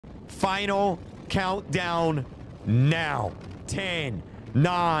Final countdown now. 10,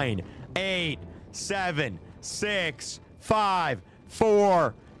 9, 8, 7, 6, 5,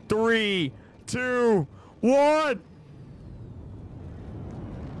 4, 3, 2, 1.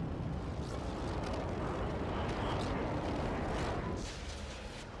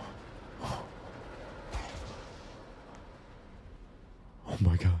 Oh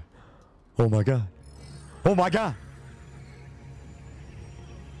my God. Oh my God. Oh my God.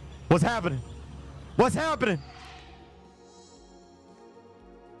 What's happening? What's happening?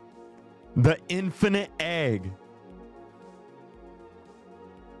 The infinite egg.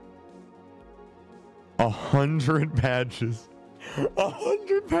 100 badges.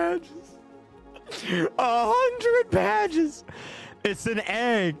 100 badges. 100 badges. It's an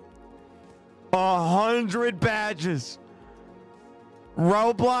egg. 100 badges.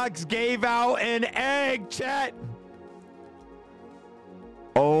 Roblox gave out an egg, chat.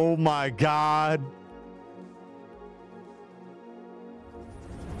 Oh my God.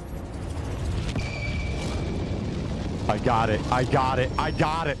 I got it. I got it. I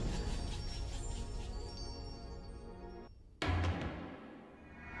got it.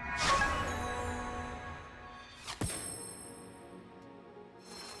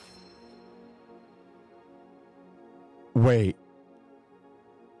 Wait.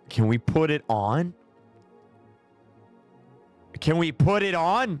 Can we put it on? Can we put it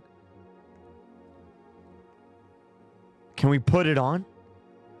on? Can we put it on?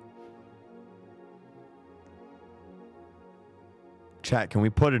 Chat, can we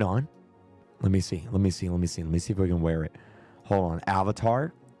put it on? Let me see. Let me see. Let me see. Let me see if we can wear it. Hold on.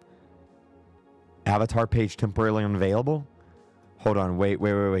 Avatar. Avatar page temporarily unavailable. Hold on. Wait,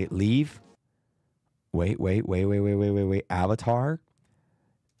 wait, wait, wait. Leave. Wait, wait, wait, wait, wait, wait, wait, wait. Avatar.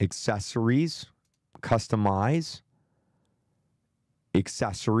 Accessories. Customize.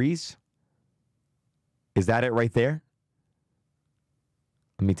 Accessories. Is that it right there?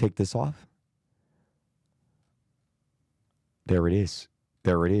 Let me take this off. There it is.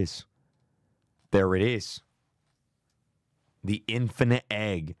 There it is. There it is. The infinite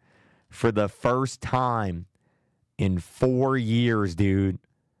egg for the first time in 4 years, dude.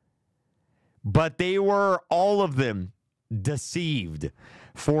 But they were, all of them, deceived.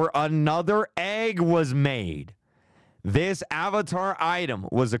 For another egg was made. This avatar item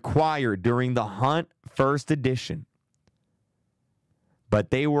was acquired during the Hunt First Edition. But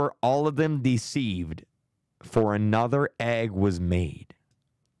they were, all of them, deceived. For another egg was made.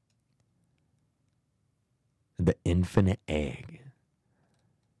 The infinite egg.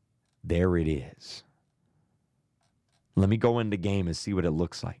 There it is. Let me go in the game and see what it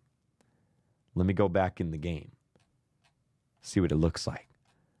looks like. Let me go back in the game. See what it looks like.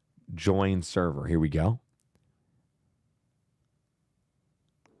 Join server. Here we go.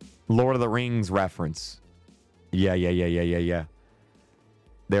 Lord of the Rings reference. Yeah.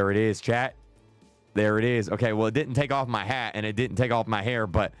 There it is, chat. There it is. Okay, well, it didn't take off my hat and it didn't take off my hair,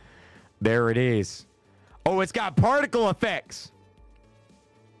 but there it is. Oh, it's got particle effects.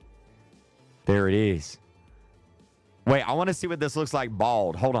 There it is. Wait, I want to see what this looks like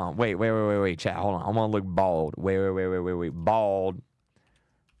bald. Hold on. Wait, chat. Hold on. I want to look bald. Wait. Bald.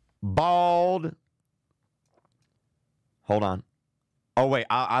 Bald. Hold on. Oh, wait.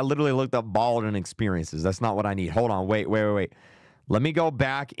 I literally looked up bald and experiences. That's not what I need. Hold on. Wait. Let me go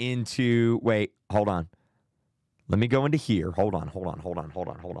back into... Wait, hold on. Let me go into here. Hold on.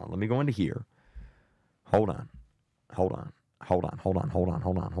 Let me go into here. Hold on.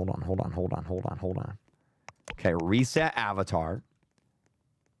 Okay, reset avatar.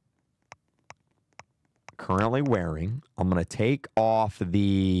 Currently wearing. I'm going to take off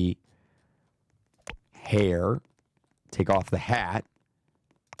the hair. Take off the hat.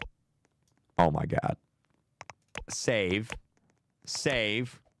 Oh my God. Save.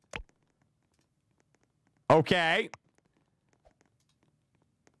 Okay.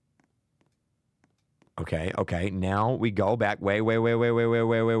 Now we go back. Wait.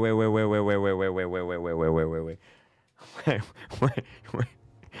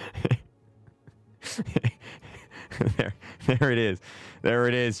 There it is. There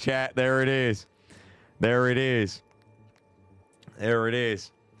it is, chat. There it is.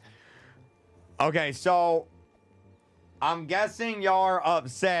 Okay, so I'm guessing y'all are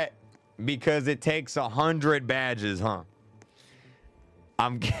upset because it takes 100 badges, huh?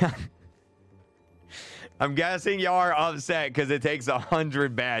 I'm guessing y'all are upset because it takes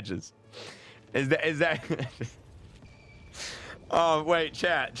 100 badges. Is that? Oh, wait,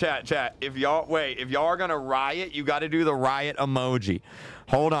 chat. If y'all are gonna riot, you got to do the riot emoji.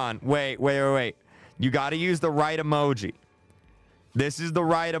 Hold on. Wait. You got to use the right emoji. This is the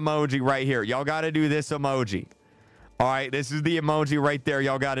right emoji right here. Y'all got to do this emoji. All right, this is the emoji right there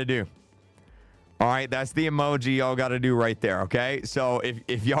y'all got to do. All right, that's the emoji y'all got to do right there, okay? So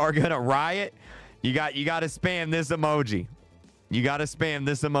if y'all are going to riot, you got to spam this emoji. You got to spam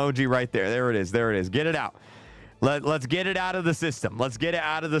this emoji right there. There it is. There it is. Get it out. Let's get it out of the system. Let's get it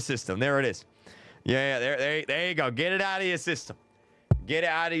out of the system. There it is. Yeah, there you go. Get it out of your system. Get it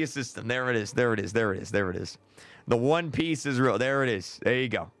out of your system. There it is. There it is. There it is. There it is. The One Piece is real. There it is. There you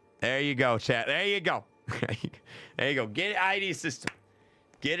go. There you go, chat. There you go. There you go. Get it out of your system.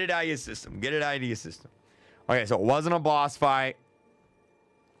 Get it out of your system. Get it out of your system. Okay, so it wasn't a boss fight.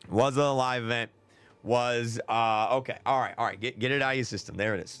 Wasn't a live event. Was okay. All right. Get it out of your system.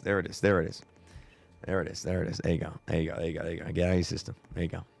 There it is. There it is. There it is. There it is. There it is. There you go. There you go. There you go. There you go. Get out of your system. There you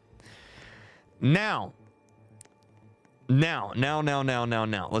go. Now.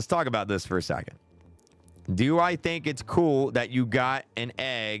 Let's talk about this for a second. Do I think it's cool that you got an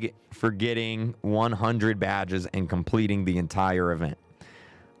egg for getting 100 badges and completing the entire event?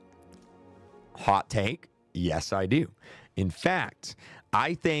 Hot take? Yes, I do. In fact,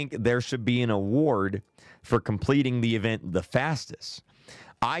 I think there should be an award for completing the event the fastest.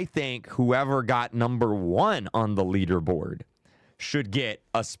 I think whoever got number 1 on the leaderboard should get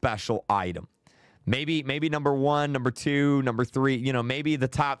a special item. Maybe number 1, number 2, number 3, you know, maybe the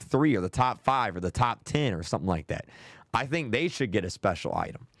top 3 or the top 5 or the top 10 or something like that. I think they should get a special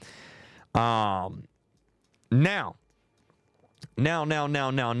item. Now,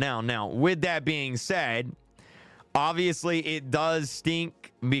 with that being said, obviously it does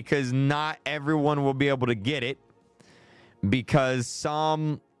stink because not everyone will be able to get it because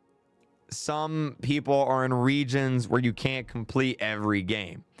some people are in regions where you can't complete every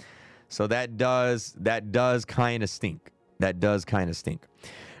game. So that does kind of stink. That does kind of stink.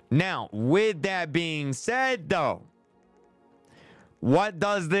 Now, with that being said, though, what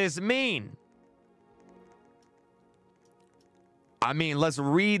does this mean? I mean, let's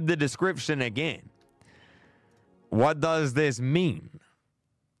read the description again. What does this mean?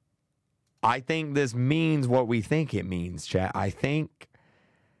 I think this means what we think it means, chat. I think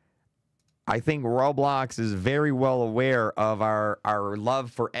Roblox is very well aware of our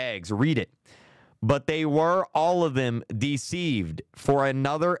love for eggs. Read it. But they were, all of them, deceived, for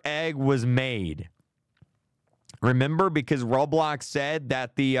another egg was made. Remember, because Roblox said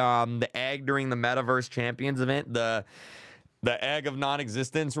that the egg during the Metaverse Champions event, the egg of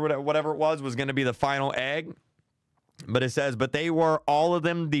non-existence or whatever it was going to be the final egg. But it says, but they were, all of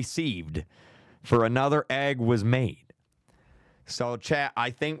them, deceived, for another egg was made. So, chat,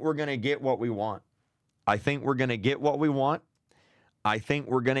 I think we're going to get what we want. I think we're going to get what we want. I think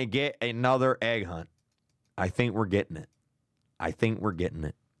we're going to get another egg hunt. I think we're getting it. I think we're getting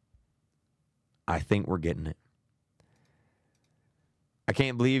it. I think we're getting it. I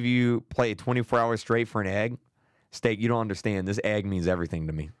can't believe you played 24 hours straight for an egg. Steak, you don't understand. This egg means everything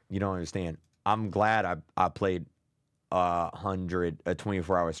to me. You don't understand. I'm glad I played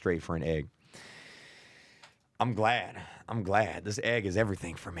 24 hours straight for an egg. I'm glad. This egg is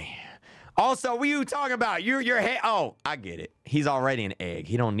everything for me. Also, what are you talking about? Your head. Oh, I get it. He's already an egg.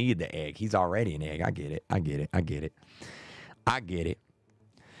 He don't need the egg. He's already an egg. I get it.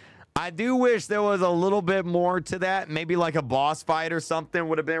 I do wish there was a little bit more to that. Maybe like a boss fight or something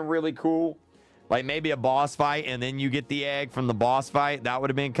would have been really cool. Like maybe a boss fight and then you get the egg from the boss fight. That would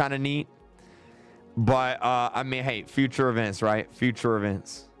have been kind of neat. But, I mean, hey, future events, right? Future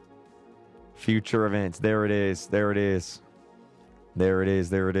events. There it is.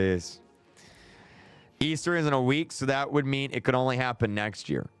 Easter is in a week, so that would mean it could only happen next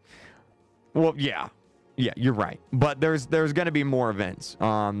year. Well, yeah, you're right. But there's going to be more events.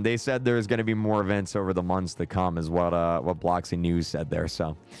 They said there's going to be more events over the months to come, is what Bloxy News said there.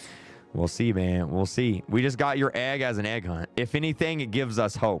 So we'll see, man. We'll see. We just got your egg as an egg hunt. If anything, it gives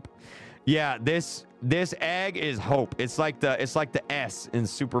us hope. Yeah, this egg is hope. It's like the S in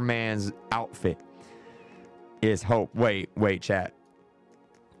Superman's outfit. Is hope. Wait, chat.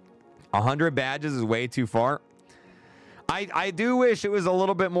 100 badges is way too far. I do wish it was a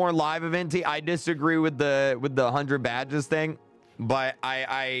little bit more live eventy. I disagree with the 100 badges thing, but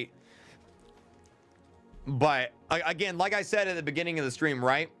again, like I said at the beginning of the stream,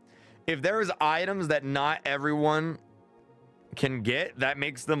 right? If there's items that not everyone can get, that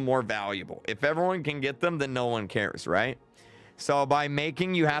makes them more valuable. If everyone can get them, then no one cares, right? So by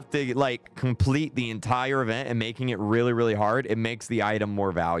making you have to like complete the entire event and making it really, really hard, it makes the item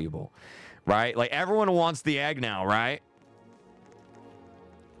more valuable, right? Like everyone wants the egg now, right?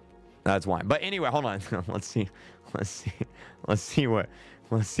 That's why. But anyway, hold on. Let's see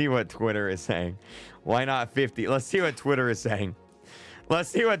what Twitter is saying. Why not 50? Let's see what Twitter is saying. Let's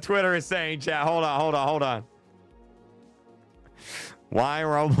see what Twitter is saying, chat. Hold on. Why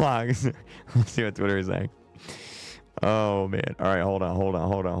Roblox? Let's see what Twitter is saying. Oh, man. All right, hold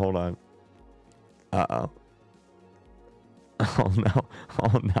on. Uh-oh. Oh, no.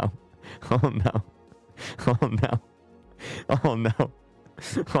 Oh, no. Oh, no. Oh, no. Oh, no.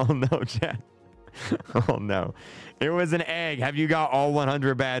 Oh, no, chat. Oh, no. It was an egg. Have you got all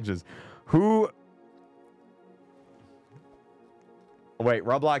 100 badges? Who... Wait,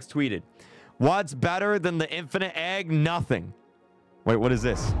 Roblox tweeted. What's better than the infinite egg? Nothing. Wait, what is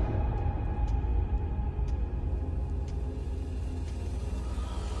this?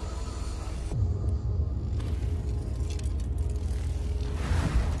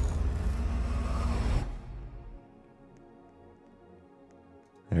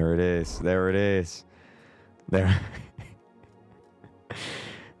 There it is. There it is. There.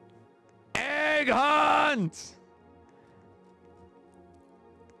 Egg hunt!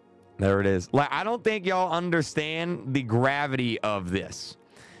 There it is. Like, I don't think y'all understand the gravity of this.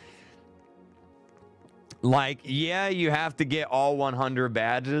 Like, yeah, you have to get all 100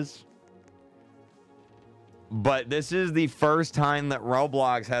 badges. But this is the first time that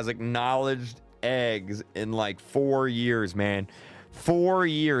Roblox has acknowledged eggs in like 4 years, man. 4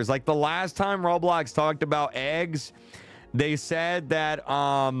 years. Like the last time Roblox talked about eggs, they said that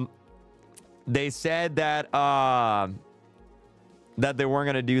that they weren't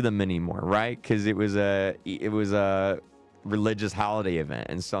gonna do them anymore, right? Because it was a religious holiday event,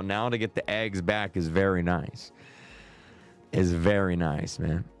 and so now to get the eggs back is very nice. Is very nice,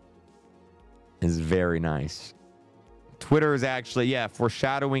 man. Is very nice. Twitter is actually, yeah,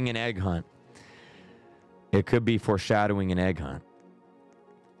 foreshadowing an egg hunt. It could be foreshadowing an egg hunt.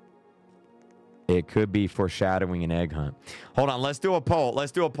 It could be foreshadowing an egg hunt. Hold on, let's do a poll.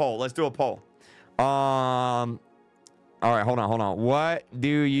 Let's do a poll. All right, hold on. What do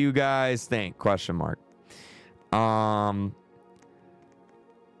you guys think? Question mark. I'm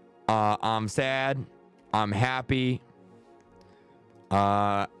sad. I'm happy.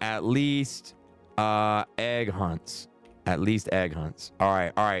 At least egg hunts. At least egg hunts. All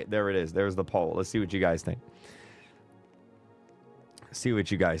right. There it is. There's the poll. Let's see what you guys think. See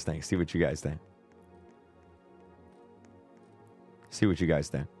what you guys think.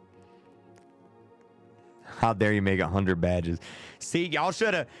 How dare you make 100 badges? See, y'all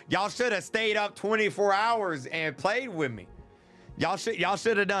should have stayed up 24 hours and played with me. Y'all should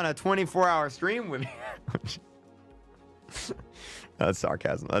have done a 24-hour stream with me. That's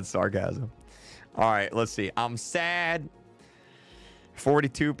sarcasm. All right, let's see. I'm sad.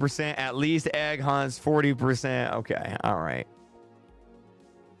 42%. At least egg hunts. 40%. Okay. All right.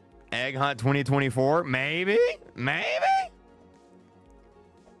 Egg hunt 2024. Maybe.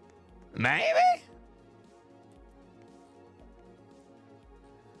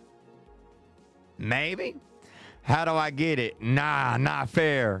 How do I get it? Nah, not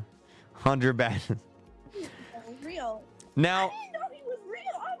fair. 100 badges. Real. Now, I didn't know he was real.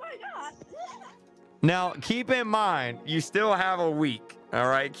 Oh my god. now keep in mind, you still have a week. All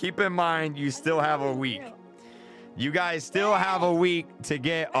right, keep in mind, you still have a week. You guys still have a week to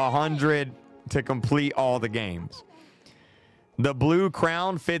get 100 to complete all the games. The blue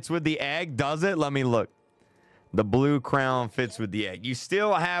crown fits with the egg, does it? Let me look. The blue crown fits with the egg. You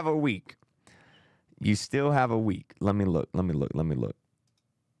still have a week. Let me look.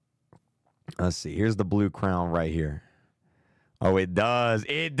 Let's see. Here's the blue crown right here. Oh, it does.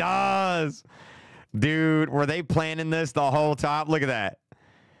 Dude, were they planning this the whole time? Look at that.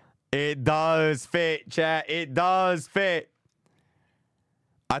 It does fit, chat. It does fit.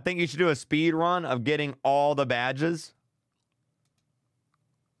 I think you should do a speed run of getting all the badges.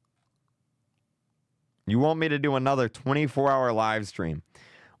 You want me to do another 24-hour live stream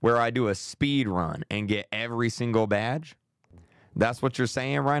where I do a speed run and get every single badge? That's what you're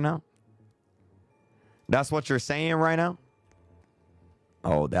saying right now?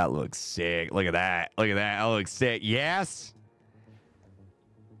 Oh, that looks sick. Look at that. That looks sick. Yes.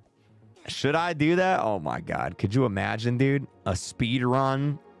 Should I do that? Oh my God. Could you imagine, dude? A speed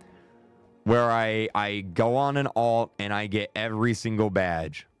run where I go on an alt and I get every single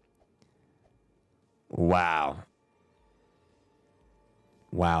badge. Wow.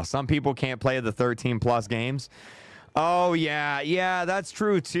 Some people can't play the 13 plus games. Oh yeah, that's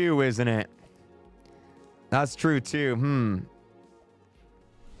true too, isn't it? That's true too.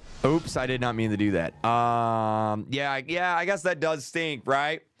 Oops, I did not mean to do that. Yeah, I guess that does stink,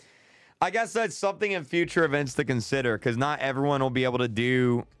 right? I guess that's something in future events to consider, because not everyone will be able to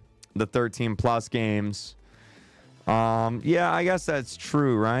do the 13 plus games. Yeah, I guess that's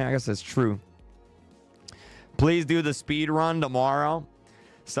true, right? Please do the speed run tomorrow.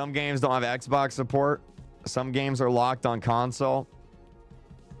 Some games don't have Xbox support. Some games are locked on console.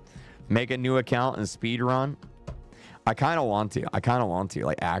 Make a new account and speed run. I kind of want to.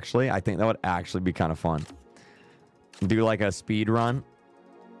 Like, actually, I think that would actually be kind of fun. Do like a speed run.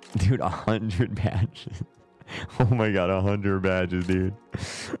 Dude, 100 badges. Oh my god, 100 badges, dude.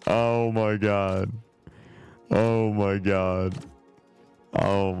 Oh my god. Oh my god.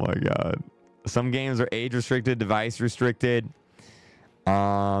 Oh my god. Some games are age restricted, device restricted.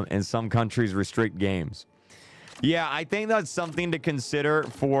 And some countries restrict games. Yeah, I think that's something to consider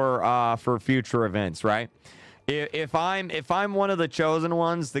for future events, right? If I'm one of the chosen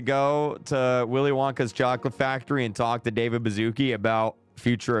ones to go to Willy Wonka's Chocolate Factory and talk to David Baszucki about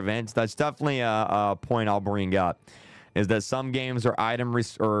future events, that's definitely a point I'll bring up. Is that some games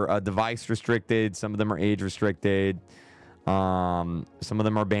are device restricted, some of them are age restricted, some of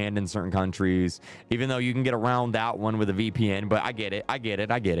them are banned in certain countries. Even though you can get around that one with a VPN, but I get it. I get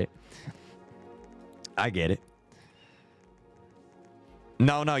it.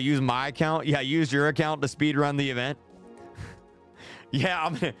 No, use my account. Yeah, use your account to speedrun the event.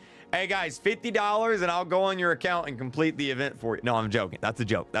 Yeah, hey guys, $50 and I'll go on your account and complete the event for you. No, I'm joking. That's a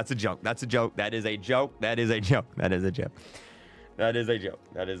joke. That is a joke. That is a joke.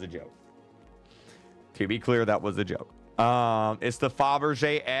 To be clear, that was a joke. It's the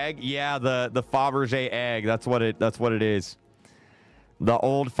Fabergé egg. Yeah, the Fabergé egg. That's what it is. The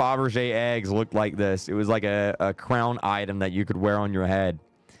old Fabergé eggs looked like this. It was like a crown item that you could wear on your head.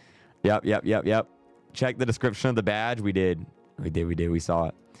 Yep. Check the description of the badge. We did. We saw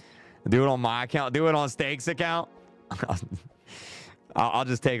it. Do it on my account. Do it on Steak's account. I'll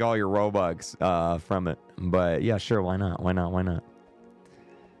just take all your Robux from it. But yeah, sure. Why not?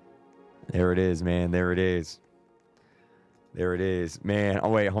 There it is, man. There it is, man. Oh,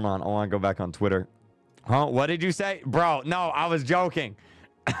 wait. Hold on. I want to go back on Twitter. Huh? What did you say? Bro, no, I was joking.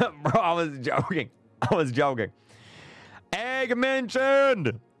 Bro, I was joking. Egg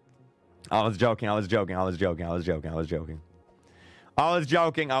mentioned. I was joking.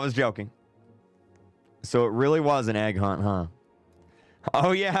 So it really was an egg hunt, huh?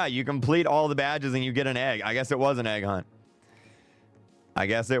 Oh, yeah. You complete all the badges and you get an egg. I guess it was an egg hunt. I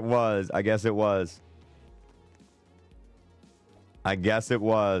guess it was.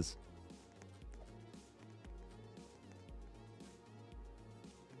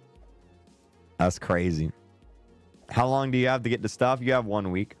 That's crazy. How long do you have to get the stuff? You have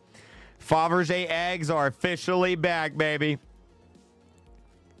 1 week. Fabergé eggs are officially back, baby.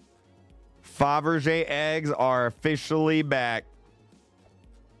 Fabergé eggs are officially back.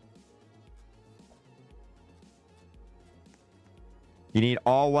 You need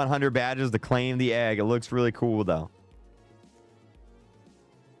all 100 badges to claim the egg. It looks really cool, though.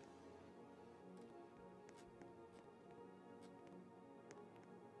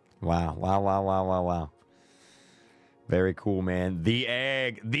 Wow. Very cool, man. The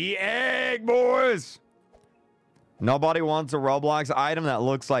egg, boys. Nobody wants a Roblox item that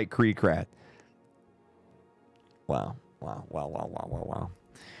looks like Creekrat. Wow. All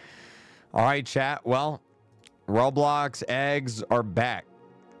right, chat. Well, Roblox eggs are back.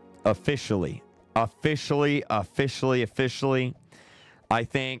 Officially. I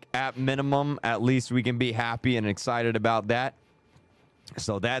think at minimum, at least we can be happy and excited about that.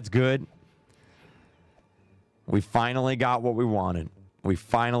 So that's good. We finally got what we wanted.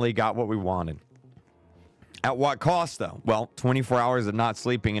 At what cost, though? Well, 24 hours of not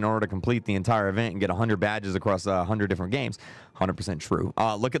sleeping in order to complete the entire event and get 100 badges across 100 different games. 100% true.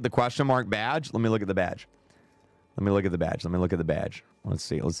 Look at the question mark badge. Let me look at the badge. Let's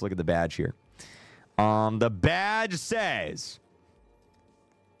see. Let's look at the badge here. The badge says...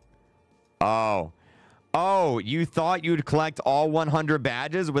 Oh, you thought you'd collect all 100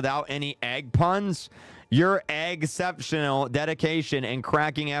 badges without any egg puns? Your exceptional dedication and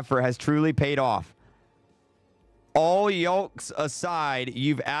cracking effort has truly paid off. All yolks aside,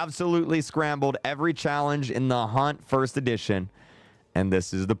 you've absolutely scrambled every challenge in the Hunt First Edition. And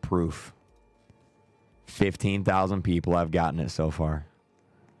this is the proof. 15,000 people have gotten it so far.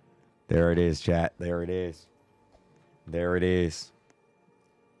 There it is, chat. There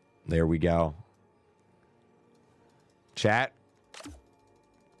we go. Chat,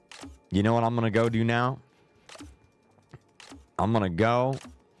 you know what I'm going to go do now? I'm going to go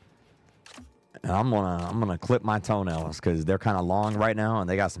and I'm going to clip my toenails because they're kind of long right now and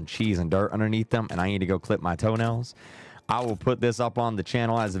they got some cheese and dirt underneath them and I need to go clip my toenails. I will put this up on the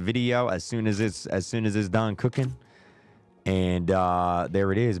channel as a video as soon as it's done cooking. And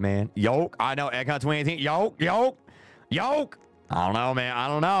there it is, man. Yolk. I know. Egghunt 2018. Yolk. I don't know, man. I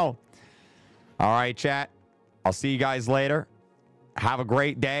don't know. All right, chat. I'll see you guys later. Have a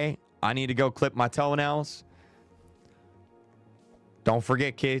great day. I need to go clip my toenails. Don't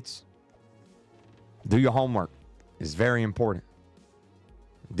forget, kids. Do your homework. It's very important.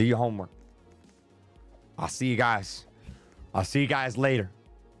 Do your homework. I'll see you guys. I'll see you guys later.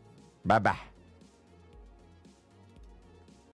 Bye-bye.